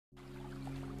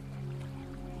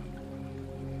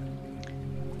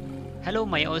Hello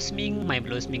my my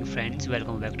blossoming friends,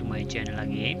 welcome back to my channel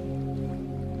again.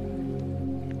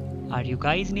 Are you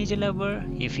guys nature lover?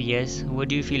 If yes, what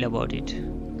do you feel about it?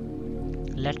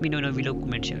 Let me know in the below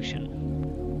comment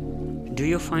section. Do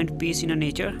you find peace in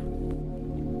nature?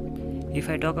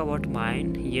 If I talk about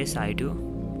mine, yes I do.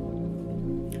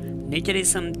 Nature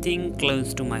is something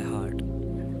close to my heart.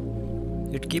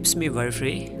 It keeps me very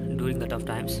free during the tough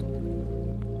times.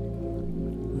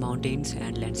 Mountains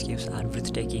and landscapes are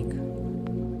breathtaking.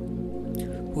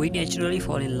 We naturally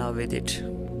fall in love with it.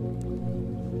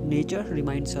 Nature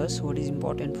reminds us what is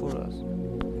important for us.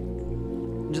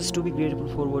 Just to be grateful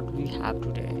for what we have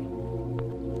today.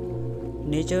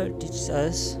 Nature teaches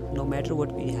us no matter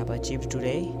what we have achieved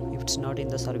today, if it's not in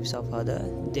the service of others,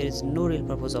 there is no real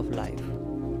purpose of life.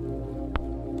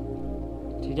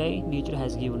 Today, nature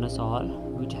has given us all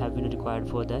which have been required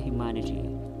for the humanity.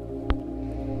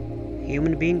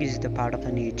 Human being is the part of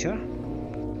the nature.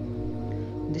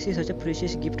 This is such a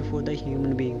precious gift for the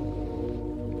human being.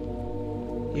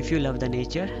 If you love the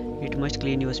nature, it must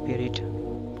clean your spirit.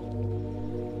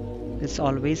 It's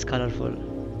always colorful.